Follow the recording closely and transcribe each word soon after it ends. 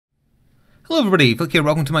Hello everybody, Flik here,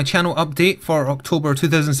 welcome to my channel update for October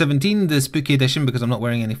 2017, the spooky edition because I'm not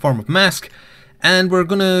wearing any form of mask. And we're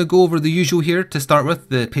going to go over the usual here to start with,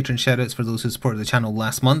 the patron shoutouts for those who supported the channel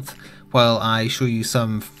last month, while I show you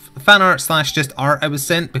some fan art slash just art I was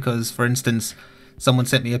sent, because for instance, someone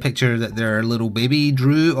sent me a picture that their little baby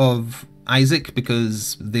drew of Isaac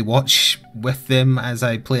because they watch with them as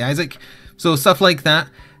I play Isaac. So stuff like that.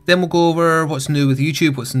 Then we'll go over what's new with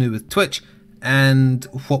YouTube, what's new with Twitch, and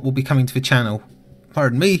what will be coming to the channel,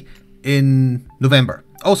 pardon me, in November.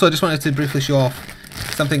 Also, I just wanted to briefly show off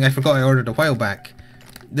something I forgot I ordered a while back.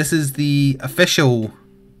 This is the official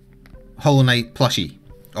Hollow Knight plushie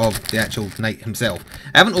of the actual Knight himself.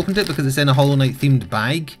 I haven't opened it because it's in a Hollow Knight themed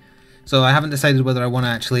bag, so I haven't decided whether I want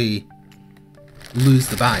to actually lose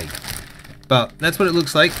the bag. But that's what it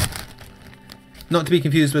looks like. Not to be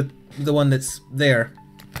confused with the one that's there,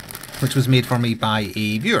 which was made for me by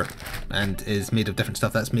a viewer and is made of different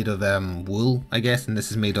stuff. That's made of wool, I guess, and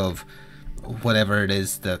this is made of whatever it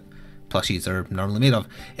is that plushies are normally made of.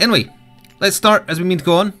 Anyway, let's start, as we mean to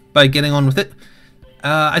go on, by getting on with it.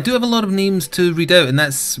 I do have a lot of names to read out, and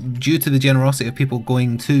that's due to the generosity of people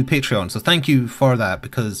going to Patreon, so thank you for that,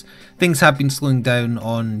 because things have been slowing down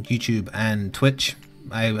on YouTube and Twitch.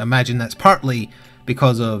 I imagine that's partly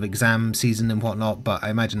because of exam season and whatnot, but I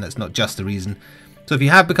imagine that's not just the reason. So if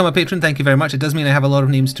you have become a patron, thank you very much. It does mean I have a lot of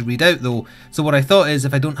names to read out though. So what I thought is,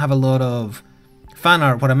 if I don't have a lot of fan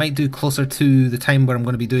art, what I might do closer to the time where I'm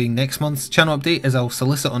going to be doing next month's channel update is I'll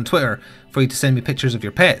solicit on Twitter for you to send me pictures of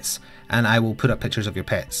your pets, and I will put up pictures of your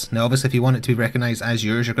pets. Now obviously if you want it to be recognised as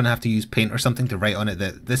yours, you're going to have to use paint or something to write on it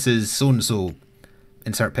that this is so-and-so,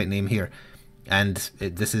 insert pet name here, and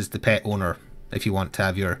this is the pet owner, if you want to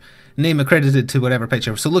have your name accredited to whatever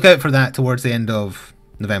picture. So look out for that towards the end of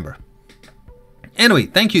November. Anyway,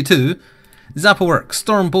 thank you to Zapplework,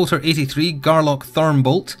 Stormbolter83, Garlock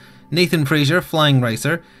Thornbolt, Nathan Fraser, Flying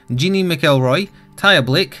Ricer, Jeannie McElroy, Taya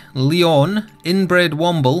Blake, Leon, Inbred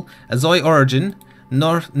Womble, Azoy Origin,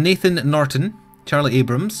 Nathan Norton, Charlie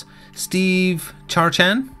Abrams, Steve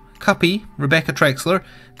Charchan, Cuppy, Rebecca Trexler,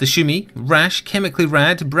 Dashumi, Rash, Chemically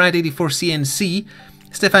Rad, Brad84CNC,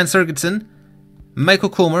 Stefan Sergetson, Michael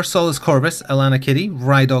Comer, Solus Corbus, Alana Kitty,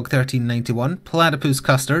 Rydog1391, Platypus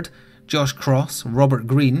Custard, Josh Cross, Robert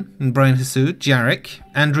Green, Brian Hasu, Jarek,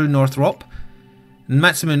 Andrew Northrop,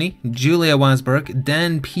 Matsumuni, Julia Wasberg,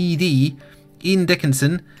 Dan PD, Ian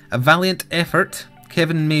Dickinson, A Valiant Effort,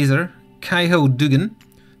 Kevin Mazer, Kaiho Dugan,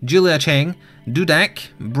 Julia Cheng, Dudak,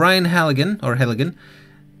 Brian Halligan,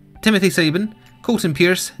 Timothy Sabin, Colton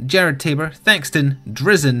Pierce, Jared Tabor, Thaxton,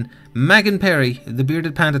 Drizzen, Megan Perry, The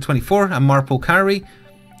Bearded Panda 24, and Marpo Kari,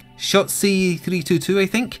 Shotzi322 I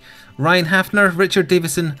think, Ryan Hafner, Richard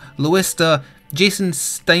Davison, Loista, Jason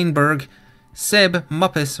Steinberg, Seb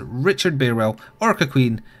Muppis, Richard Bearwell, Orca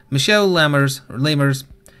Queen, Michelle Lamers,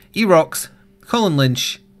 Erox, Colin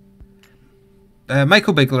Lynch,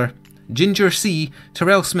 Michael Bigler, Ginger C,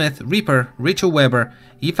 Terrell Smith, Reaper, Rachel Weber,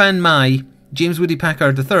 Yifan Mai, James Woody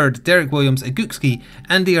Packard III, Derek Williams, Igukski,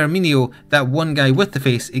 Andy Arminio, that one guy with the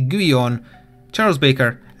face, Iguion, Charles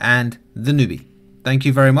Baker, and The Newbie. Thank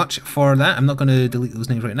you very much for that. I'm not going to delete those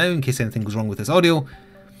names right now in case anything goes wrong with this audio.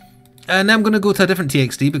 And now I'm going to go to a different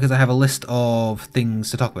TXT because I have a list of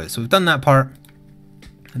things to talk about. So we've done that part.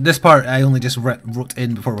 This part I only just wrote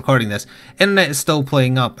in before recording this. Internet is still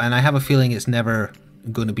playing up, and I have a feeling it's never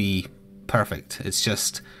going to be perfect. It's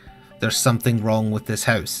just there's something wrong with this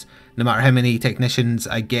house. No matter how many technicians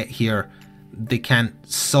I get here, they can't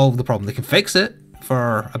solve the problem. They can fix it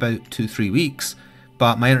for about 2-3 weeks,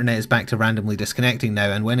 but my internet is back to randomly disconnecting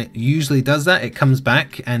now, and when it usually does that, it comes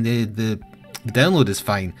back and the download is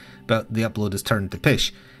fine, but the upload is turned to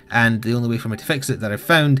pish. And the only way for me to fix it that I've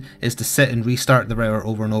found is to sit and restart the router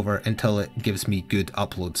over and over until it gives me good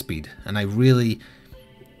upload speed. And I really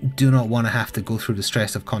do not want to have to go through the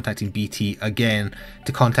stress of contacting BT again,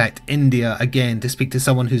 to contact India again, to speak to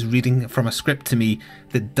someone who's reading from a script to me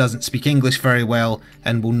that doesn't speak English very well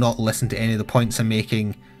and will not listen to any of the points I'm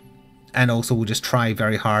making, and also will just try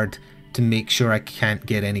very hard to make sure I can't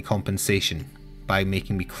get any compensation by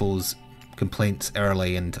making me close complaints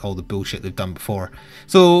early and all the bullshit they've done before.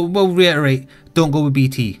 So we'll reiterate, don't go with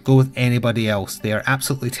BT, go with anybody else. They are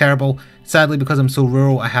absolutely terrible. Sadly, because I'm so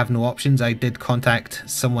rural, I have no options. I did contact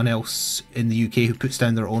someone else in the UK who puts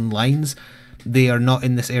down their own lines. They are not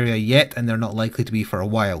in this area yet, and they're not likely to be for a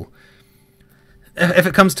while. If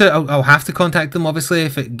it comes to it, I'll have to contact them, obviously,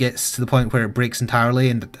 if it gets to the point where it breaks entirely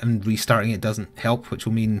and restarting it doesn't help, which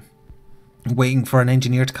will mean waiting for an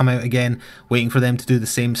engineer to come out again, waiting for them to do the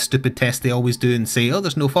same stupid test they always do and say, oh,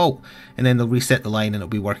 there's no fault, and then they'll reset the line and it'll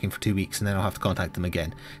be working for 2 weeks, and then I'll have to contact them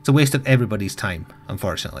again. It's a waste of everybody's time,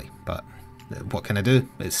 unfortunately, but what can I do?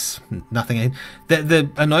 It's nothing. The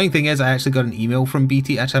annoying thing is I actually got an email from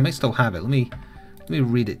BT. Actually, I might still have it. Let me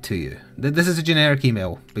read it to you. This is a generic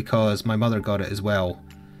email because my mother got it as well.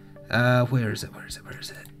 Where is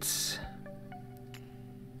it?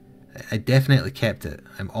 I definitely kept it.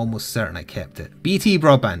 I'm almost certain I kept it. BT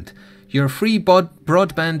Broadband, your free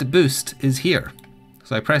broadband boost is here.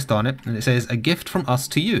 So I pressed on it and it says, a gift from us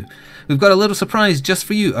to you. We've got a little surprise just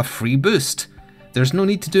for you, a free boost. There's no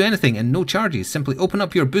need to do anything and no charges. Simply open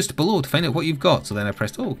up your boost below to find out what you've got. So then I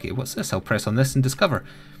pressed, oh, okay, what's this? I'll press on this and discover.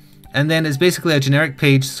 And then it's basically a generic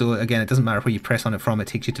page. So again, it doesn't matter where you press on it from. It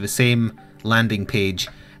takes you to the same landing page.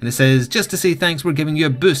 And it says, just to say thanks, we're giving you a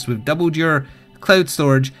boost. We've doubled your cloud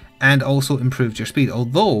storage and also improved your speed.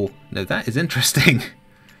 Although, now that is interesting.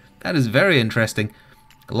 That is very interesting.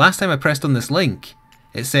 Last time I pressed on this link,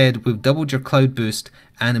 it said we've doubled your cloud boost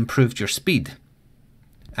and improved your speed.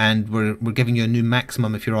 And we're giving you a new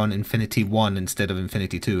maximum if you're on Infinity 1 instead of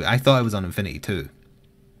Infinity 2. I thought I was on Infinity 2.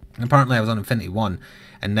 Apparently I was on Infinity 1.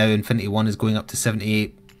 And now Infinity 1 is going up to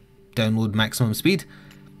 78 download maximum speed.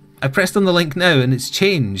 I pressed on the link now and it's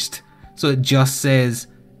changed. So it just says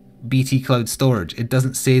BT Cloud Storage. It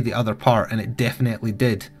doesn't say the other part, and it definitely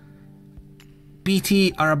did.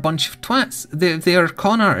 BT are a bunch of twats. They are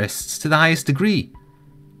con artists to the highest degree.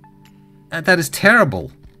 That is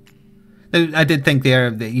terrible. Now, I did think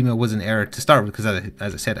the email was an error to start with, because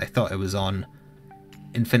as I said, I thought it was on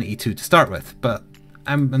Infinity 2 to start with. But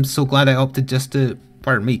I'm so glad I opted just to,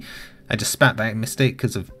 pardon me, I just spat back a mistake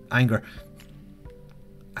because of anger.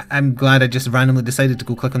 I'm glad I just randomly decided to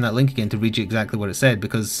go click on that link again to read you exactly what it said,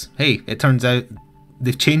 because, hey, it turns out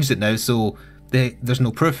they've changed it now, so there's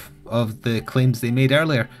no proof of the claims they made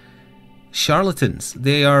earlier. Charlatans.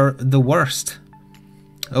 They are the worst.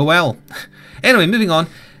 Oh well. Anyway, moving on.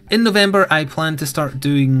 In November, I plan to start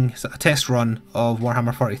doing a test run of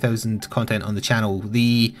Warhammer 40,000 content on the channel.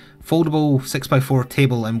 The foldable 6x4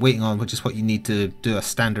 table I'm waiting on, which is what you need to do a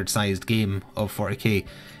standard sized game of 40k.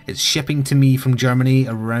 It's shipping to me from Germany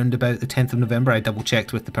around about the 10th of November. I double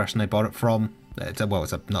checked with the person I bought it from. It's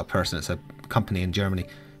not a person, it's a company in Germany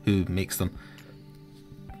who makes them.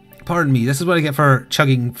 Pardon me, this is what I get for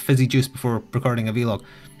chugging fizzy juice before recording a vlog.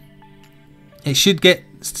 It should get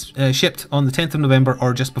shipped on the 10th of November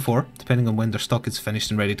or just before, depending on when their stock is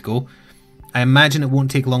finished and ready to go. I imagine it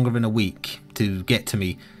won't take longer than a week to get to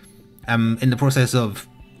me. I'm in the process of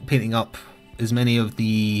painting up as many of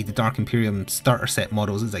the Dark Imperium starter set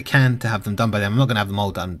models as I can to have them done by them. I'm not going to have them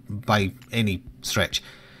all done by any stretch.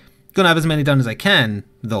 Going to have as many done as I can,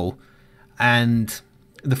 though, and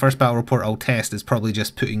the first battle report I'll test is probably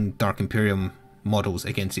just putting Dark Imperium models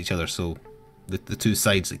against each other, so the two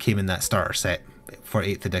sides that came in that starter set for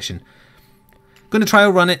 8th edition. Going to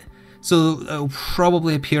trial run it, so it'll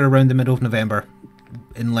probably appear around the middle of November,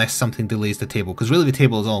 unless something delays the table, because really the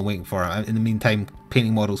table is all I'm waiting for. In the meantime,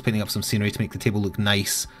 painting models, painting up some scenery to make the table look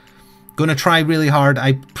nice. Going to try really hard.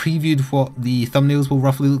 I previewed what the thumbnails will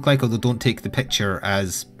roughly look like, although don't take the picture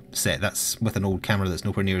as set. That's with an old camera that's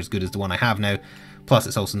nowhere near as good as the one I have now. Plus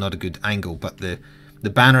it's also not a good angle, but the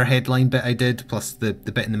banner headline bit I did, plus the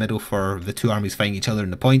bit in the middle for the two armies fighting each other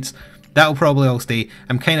in the points, that'll probably all stay.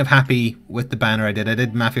 I'm kind of happy with the banner I did. I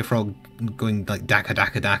did Mafia Frog going like Daka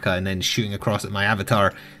Daka Daka and then shooting across at my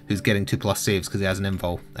avatar, who's getting 2+ saves because he has an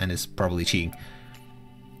invul and is probably cheating.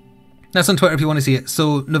 That's on Twitter if you want to see it.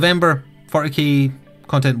 So November, 40k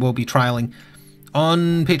content will be trialing.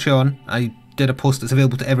 On Patreon, I did a post that's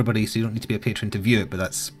available to everybody, so you don't need to be a patron to view it, but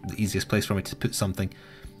that's the easiest place for me to put something.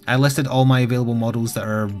 I listed all my available models that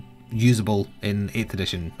are usable in 8th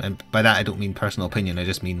edition, and by that I don't mean personal opinion, I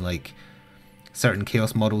just mean like certain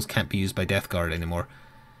Chaos models can't be used by Death Guard anymore.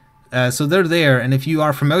 So they're there, and if you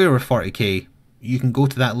are familiar with 40k, you can go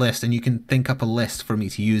to that list and you can think up a list for me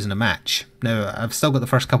to use in a match. Now, I've still got the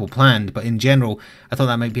first couple planned, but in general, I thought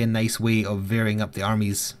that might be a nice way of varying up the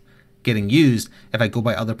armies getting used if I go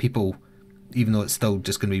by other people, even though it's still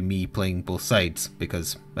just going to be me playing both sides,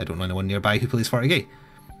 because I don't know anyone nearby who plays 40k.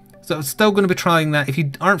 So I'm still going to be trying that. If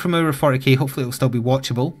you aren't familiar with 40k, hopefully it will still be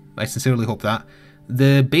watchable. I sincerely hope that.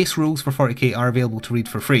 The base rules for 40k are available to read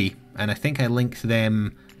for free, and I think I linked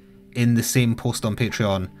them in the same post on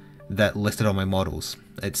Patreon that listed all my models.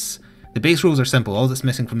 The base rules are simple. All that's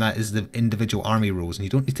missing from that is the individual army rules, and you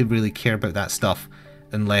don't need to really care about that stuff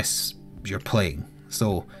unless you're playing.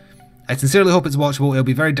 So I sincerely hope it's watchable. It'll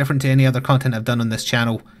be very different to any other content I've done on this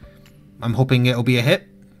channel. I'm hoping it'll be a hit.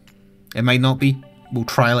 It might not be. We'll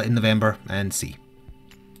trial it in November and see.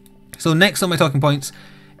 So next on my talking points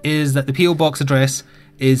is that the PO box address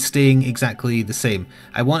is staying exactly the same.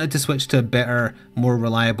 I wanted to switch to a better, more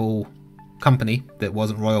reliable company that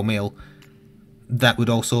wasn't Royal Mail. that would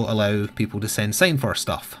also allow people to send sign for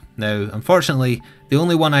stuff. Now, unfortunately, the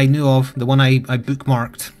only one I knew of, the one I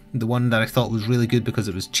bookmarked, the one that I thought was really good because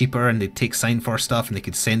it was cheaper and they'd take sign for stuff and they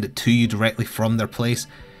could send it to you directly from their place.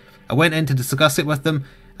 I went in to discuss it with them.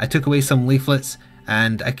 I took away some leaflets,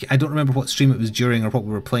 and I don't remember what stream it was during or what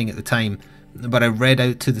we were playing at the time, but I read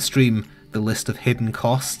out to the stream the list of hidden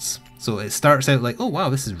costs. So it starts out like, oh wow,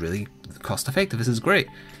 this is really cost effective, this is great.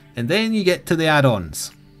 And then you get to the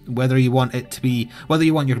add-ons. Whether you want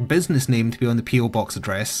your business name to be on the PO box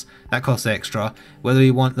address, that costs extra. Whether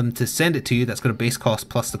you want them to send it to you, that's got a base cost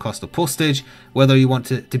plus the cost of postage. Whether you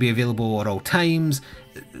want it to be available at all times.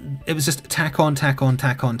 It was just tack on, tack on,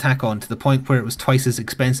 tack on, tack on, to the point where it was twice as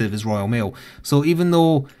expensive as Royal Mail. So even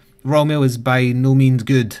though Royal Mail is by no means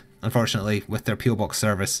good, unfortunately, with their PO box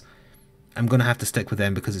service, I'm going to have to stick with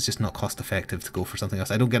them because it's just not cost effective to go for something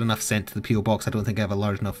else. I don't get enough sent to the PO box. I don't think I have a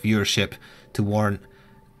large enough viewership to warrant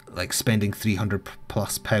like spending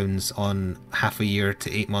 £300+ on half a year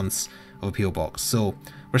to 8 months of a PO box. So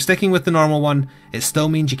we're sticking with the normal one. It still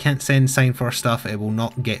means you can't send sign for stuff. It will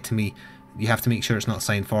not get to me. You have to make sure it's not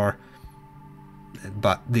signed for.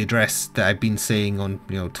 But the address that I've been saying on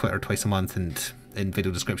Twitter twice a month and in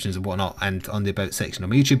video descriptions and whatnot, and on the about section of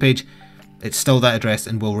my YouTube page, it's still that address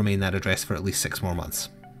and will remain that address for at least 6 more months.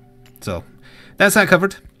 So that's that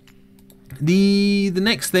covered. The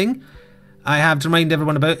next thing I have to remind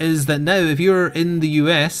everyone about is that now if you're in the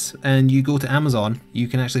US and you go to Amazon, you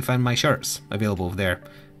can actually find my shirts available over there.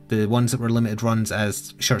 The ones that were limited runs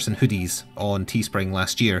as shirts and hoodies on Teespring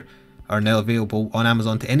last year are now available on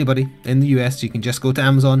Amazon to anybody in the US. You can just go to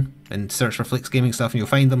Amazon and search for Flik's Gaming Stuff and you'll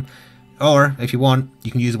find them. Or if you want,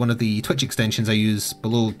 you can use one of the Twitch extensions I use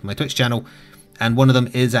below my Twitch channel, and one of them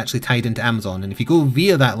is actually tied into Amazon, and if you go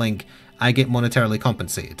via that link, I get monetarily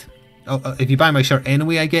compensated. If you buy my shirt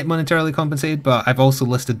anyway, I get monetarily compensated, but I've also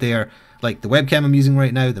listed there like the webcam I'm using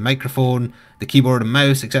right now, the microphone, the keyboard and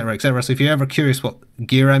mouse, etc, etc. So if you're ever curious what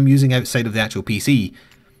gear I'm using outside of the actual PC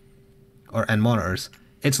and monitors,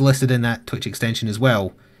 it's listed in that Twitch extension as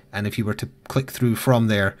well, and if you were to click through from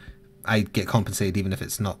there, I get compensated even if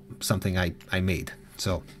it's not something I made.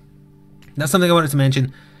 So that's something I wanted to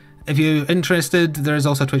mention. If you're interested, there's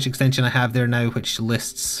also a Twitch extension I have there now which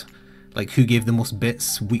lists like who gave the most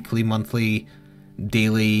bits, weekly, monthly,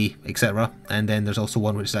 daily, etc. And then there's also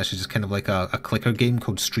one which is actually just kind of like a clicker game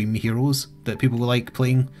called Stream Heroes that people like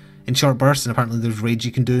playing in short bursts, and apparently there's raids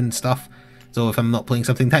you can do and stuff. So if I'm not playing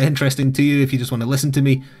something that interesting to you, if you just want to listen to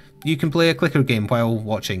me, you can play a clicker game while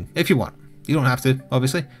watching, if you want. You don't have to,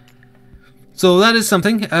 obviously. So that is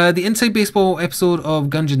something. The Inside Baseball episode of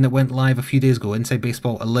Gungeon that went live a few days ago, Inside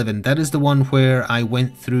Baseball 11, that is the one where I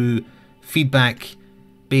went through feedback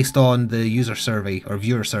based on the user survey or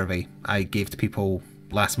viewer survey I gave to people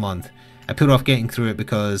last month. I put off getting through it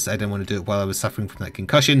because I didn't want to do it while I was suffering from that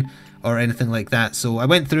concussion or anything like that. So I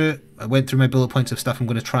went through it. I went through my bullet points of stuff I'm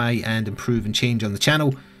going to try and improve and change on the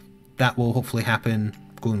channel. That will hopefully happen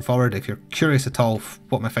going forward. If you're curious at all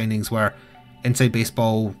what my findings were, Inside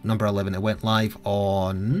Baseball number 11, it went live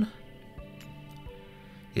on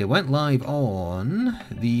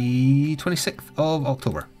the 26th of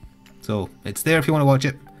October. So it's there if you want to watch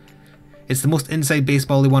it. It's the most Inside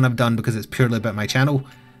Baseball-y one I've done because it's purely about my channel,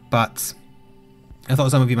 but I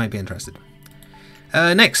thought some of you might be interested.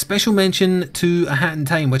 Next, special mention to A Hat in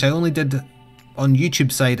Time, which I only did on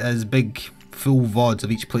YouTube side as big full VODs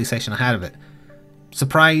of each play session I had of it.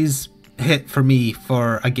 Surprise hit for me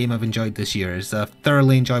for a game I've enjoyed this year. It's a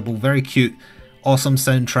thoroughly enjoyable, very cute, awesome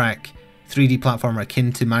soundtrack, 3D platformer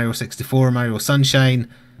akin to Mario 64, Mario Sunshine.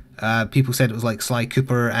 People said it was like Sly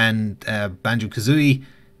Cooper and Banjo-Kazooie.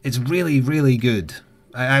 It's really, really good.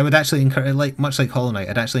 I would actually encourage, much like Hollow Knight,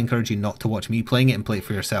 I'd actually encourage you not to watch me playing it and play it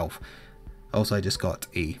for yourself. Also, I just got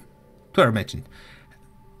a Twitter mention.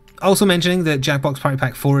 Also mentioning that Jackbox Party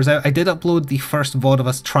Pack 4 is out. I did upload the first VOD of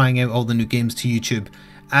us trying out all the new games to YouTube.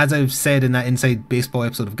 As I've said in that Inside Baseball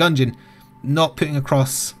episode of Gungeon, not putting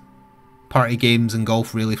across party games and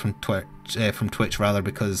golf really from Twitch rather,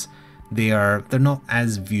 because they're not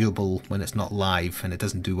as viewable when it's not live and it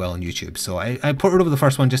doesn't do well on YouTube. So I ported over the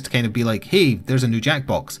first one just to kind of be like, hey, there's a new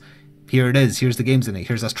Jackbox. Here it is. Here's the games in it.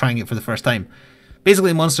 Here's us trying it for the first time.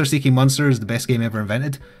 Basically, Monster Seeking Monster is the best game ever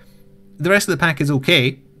invented. The rest of the pack is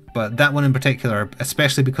okay, but that one in particular,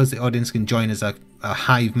 especially because the audience can join as a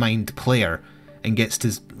hive mind player and gets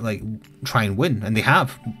to like try and win, and they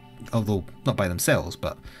have, although not by themselves.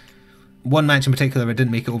 But one match in particular, I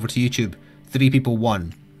didn't make it over to YouTube. 3 people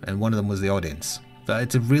won, and one of them was the audience. So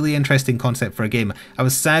it's a really interesting concept for a game. I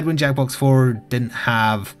was sad when Jackbox 4 didn't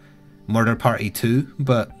have Murder Party 2,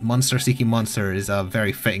 but Monster Seeking Monster is a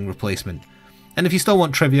very fitting replacement. And if you still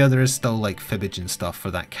want trivia, there is still like fibbage and stuff for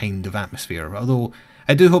that kind of atmosphere. Although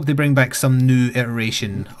I do hope they bring back some new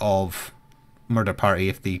iteration of Murder Party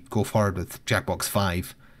if they go forward with Jackbox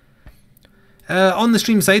 5. On the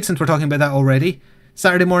stream side, since we're talking about that already,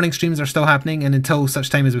 Saturday morning streams are still happening, and until such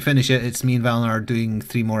time as we finish it, it's me and Valinor doing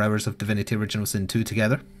 3 more hours of Divinity Original Sin 2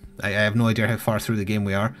 together. I have no idea how far through the game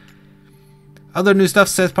we are. Other new stuff,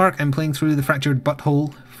 South Park, I'm playing through the Fractured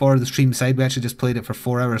Butthole for the stream side. We actually just played it for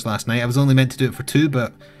 4 hours last night. I was only meant to do it for 2,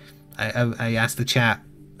 but I asked the chat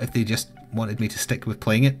if they just wanted me to stick with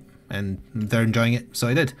playing it, and they're enjoying it, so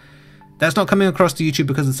I did. That's not coming across to YouTube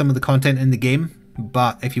because of some of the content in the game,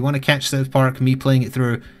 but if you want to catch South Park, me playing it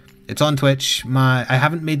through, it's on Twitch. I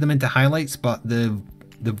haven't made them into highlights, but the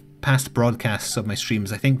past broadcasts of my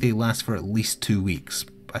streams, I think they last for at least 2 weeks.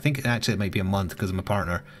 I think actually it might be a month because I'm a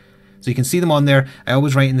partner. So you can see them on there. I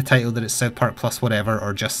always write in the title that it's South Park plus whatever,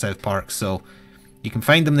 or just South Park, so you can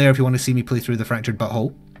find them there if you want to see me play through the Fractured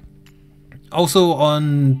Butthole. Also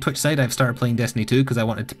on Twitch side, I've started playing Destiny 2 because I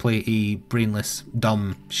wanted to play a brainless,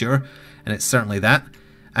 dumb shooter, and it's certainly that.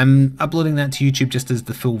 I'm uploading that to YouTube just as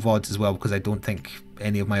the full VODs as well, because I don't think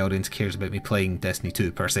any of my audience cares about me playing Destiny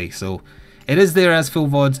 2 per se, so it is there as full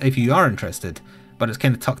VODs if you are interested, but it's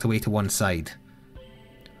kind of tucked away to one side.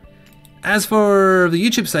 As for the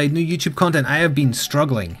YouTube side, new YouTube content, I have been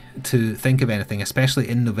struggling to think of anything, especially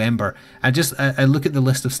in November. I look at the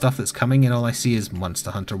list of stuff that's coming and all I see is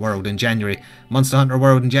Monster Hunter World in January. Monster Hunter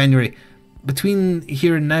World in January. Between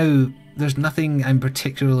here and now, there's nothing I'm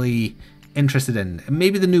particularly interested in.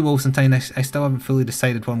 Maybe the new Wolfenstein, I still haven't fully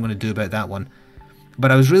decided what I'm going to do about that one.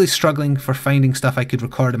 But I was really struggling for finding stuff I could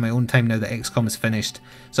record in my own time now that XCOM is finished.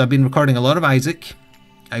 So I've been recording a lot of Isaac.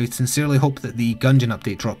 I would sincerely hope that the Gungeon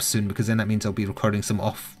update drops soon, because then that means I'll be recording some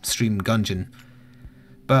off-stream Gungeon.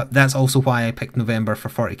 But that's also why I picked November for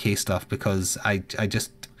 40k stuff, because I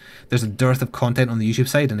just... There's a dearth of content on the YouTube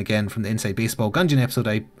side, and again, from the Inside Baseball Gungeon episode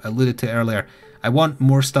I alluded to earlier, I want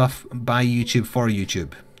more stuff by YouTube for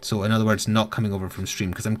YouTube. So in other words, not coming over from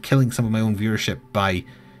stream, because I'm killing some of my own viewership by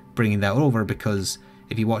bringing that over, because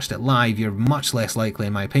if you watched it live, you're much less likely,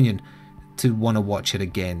 in my opinion, to want to watch it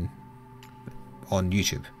again on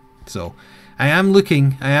YouTube. So I am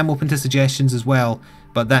open to suggestions as well,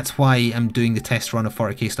 but that's why I'm doing the test run of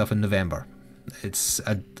 40k stuff in November. It's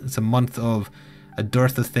a month of a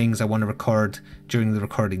dearth of things I want to record during the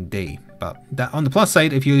recording day. But that, on the plus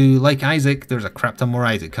side, if you like Isaac, there's a crap ton more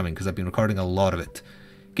Isaac coming, because I've been recording a lot of it,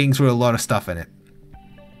 getting through a lot of stuff in it.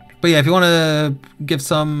 But yeah, if you want to give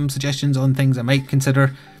some suggestions on things I might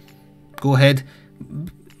consider, go ahead.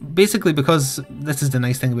 Basically, because this is the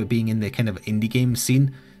nice thing about being in the kind of indie game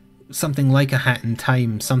scene, something like A Hat in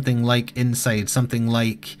Time, something like Inside, something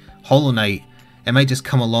like Hollow Knight, it might just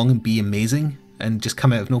come along and be amazing and just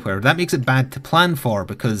come out of nowhere. That makes it bad to plan for,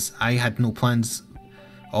 because I had no plans.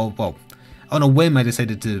 Oh, well, on a whim I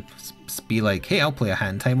decided to be like, hey, I'll play A Hat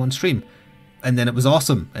in Time on stream. And then it was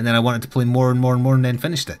awesome, and then I wanted to play more and more and more, and then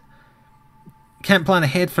finished it. Can't plan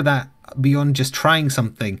ahead for that beyond just trying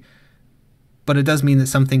something. But it does mean that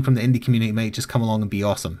something from the indie community might just come along and be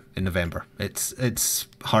awesome in November. It's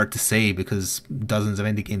hard to say, because dozens of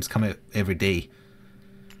indie games come out every day.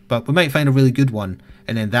 But we might find a really good one,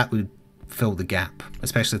 and then that would fill the gap,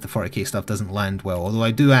 especially if the 40k stuff doesn't land well. Although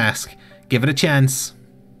I do ask, give it a chance.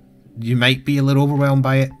 You might be a little overwhelmed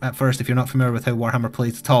by it at first if you're not familiar with how Warhammer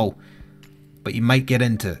plays at all, but you might get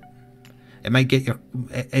into it. It might get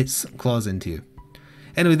its claws into you.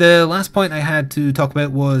 Anyway, the last point I had to talk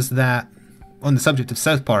about was that, on the subject of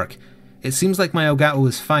South Park, it seems like my Elgato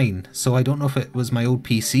is fine, so I don't know if it was my old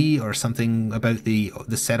PC or something about the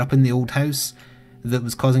setup in the old house that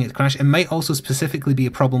was causing it to crash. It might also specifically be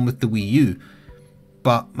a problem with the Wii U,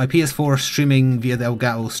 but my PS4 streaming via the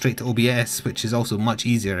Elgato straight to OBS, which is also much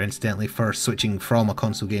easier, incidentally, for switching from a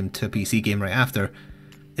console game to a PC game right after,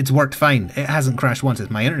 it's worked fine. It hasn't crashed once.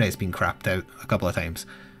 My internet's been crapped out a couple of times,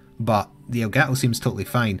 but the Elgato seems totally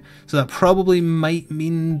fine. So that probably might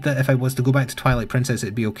mean that if I was to go back to Twilight Princess,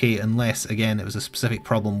 it'd be okay, unless, again, it was a specific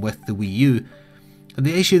problem with the Wii U.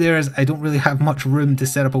 The issue there is I don't really have much room to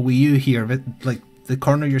set up a Wii U here. But, like, the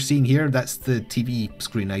corner you're seeing here, that's the TV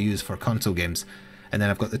screen I use for console games. And then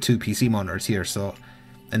I've got the 2 PC monitors here, so...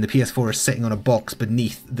 And the PS4 is sitting on a box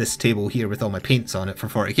beneath this table here with all my paints on it for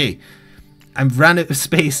 40k. I've ran out of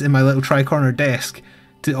space in my little tri-corner desk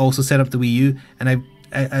to also set up the Wii U, and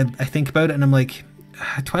I think about it and I'm like,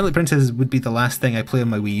 Twilight Princess would be the last thing I play on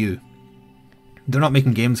my Wii U. They're not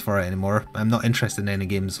making games for it anymore. I'm not interested in any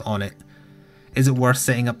games on it. Is it worth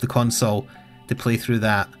setting up the console to play through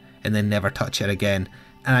that and then never touch it again?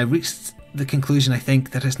 And I reached the conclusion, I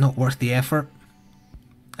think, that it's not worth the effort.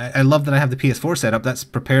 I love that I have the PS4 set up. That's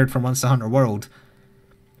prepared for Monster Hunter World.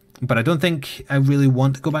 But I don't think I really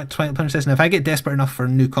want to go back to Twilight Princess. Now, if I get desperate enough for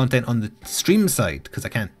new content on the stream side, because I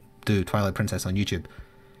can't do Twilight Princess on YouTube,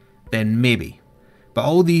 then maybe. But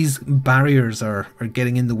all these barriers are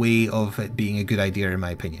getting in the way of it being a good idea, in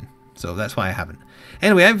my opinion. So that's why I haven't.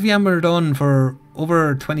 Anyway, I've yammered on for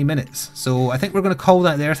over 20 minutes. So I think we're going to call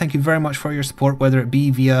that there. Thank you very much for your support, whether it be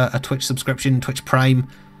via a Twitch subscription, Twitch Prime,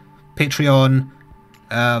 Patreon,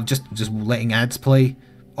 just letting ads play,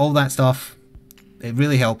 all that stuff. It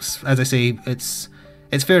really helps. As I say, it's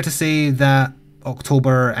fair to say that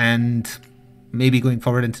October and maybe going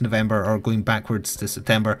forward into November or going backwards to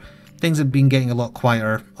September, things have been getting a lot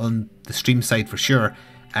quieter on the stream side for sure,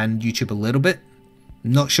 and YouTube a little bit.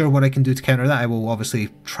 Not sure what I can do to counter that. I will obviously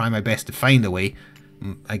try my best to find a way.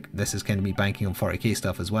 This is kind of me banking on 40k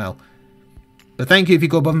stuff as well. But thank you if you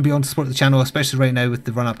go above and beyond to support the channel, especially right now with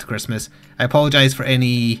the run up to Christmas. I apologise for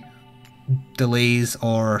any delays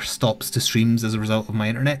or stops to streams as a result of my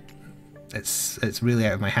internet. It's really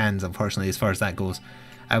out of my hands, unfortunately, as far as that goes.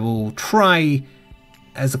 I will try,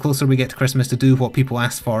 as the closer we get to Christmas, to do what people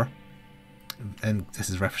ask for. And this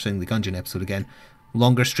is referencing the Gungeon episode again.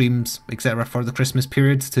 Longer streams, etc. for the Christmas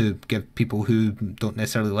periods to give people who don't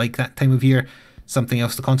necessarily like that time of year something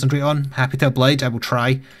else to concentrate on. Happy to oblige, I will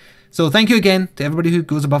try. So thank you again to everybody who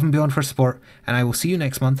goes above and beyond for support, and I will see you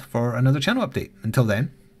next month for another channel update. Until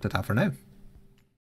then, ta-ta for now.